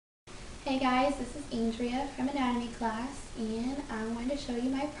Hey guys, this is Andrea from anatomy class, and I'm going to show you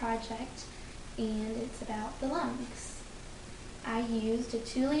my project, and it's about the lungs. I used a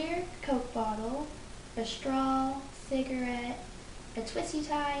 2-liter Coke bottle, a straw, cigarette, a twisty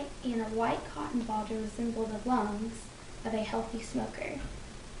tie, and a white cotton ball to resemble the lungs of a healthy smoker.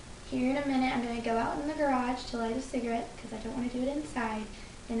 Here in a minute I'm going to go out in the garage to light a cigarette because I don't want to do it inside,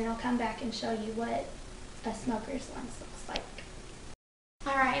 and then I'll come back and show you what a smoker's lungs looks like.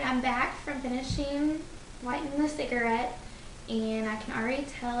 Alright, I'm back from finishing lighting the cigarette, and I can already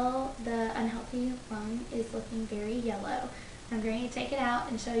tell the unhealthy lung is looking very yellow. I'm going to take it out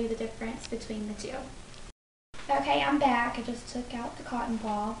and show you the difference between the two. Okay, I'm back. I just took out the cotton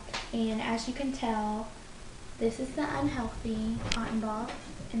ball, and as you can tell, this is the unhealthy cotton ball,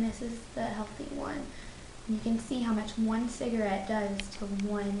 and this is the healthy one. And you can see how much one cigarette does to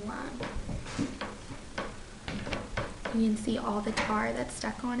one lung. You can see all the tar that's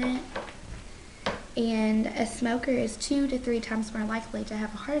stuck on it. And a smoker is 2 to 3 times more likely to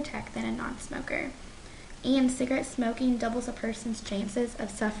have a heart attack than a non-smoker. And cigarette smoking doubles a person's chances of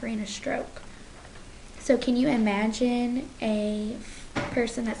suffering a stroke. So can you imagine a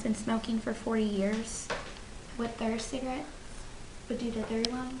person that's been smoking for 40 years, what their cigarettes would do to their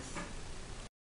lungs?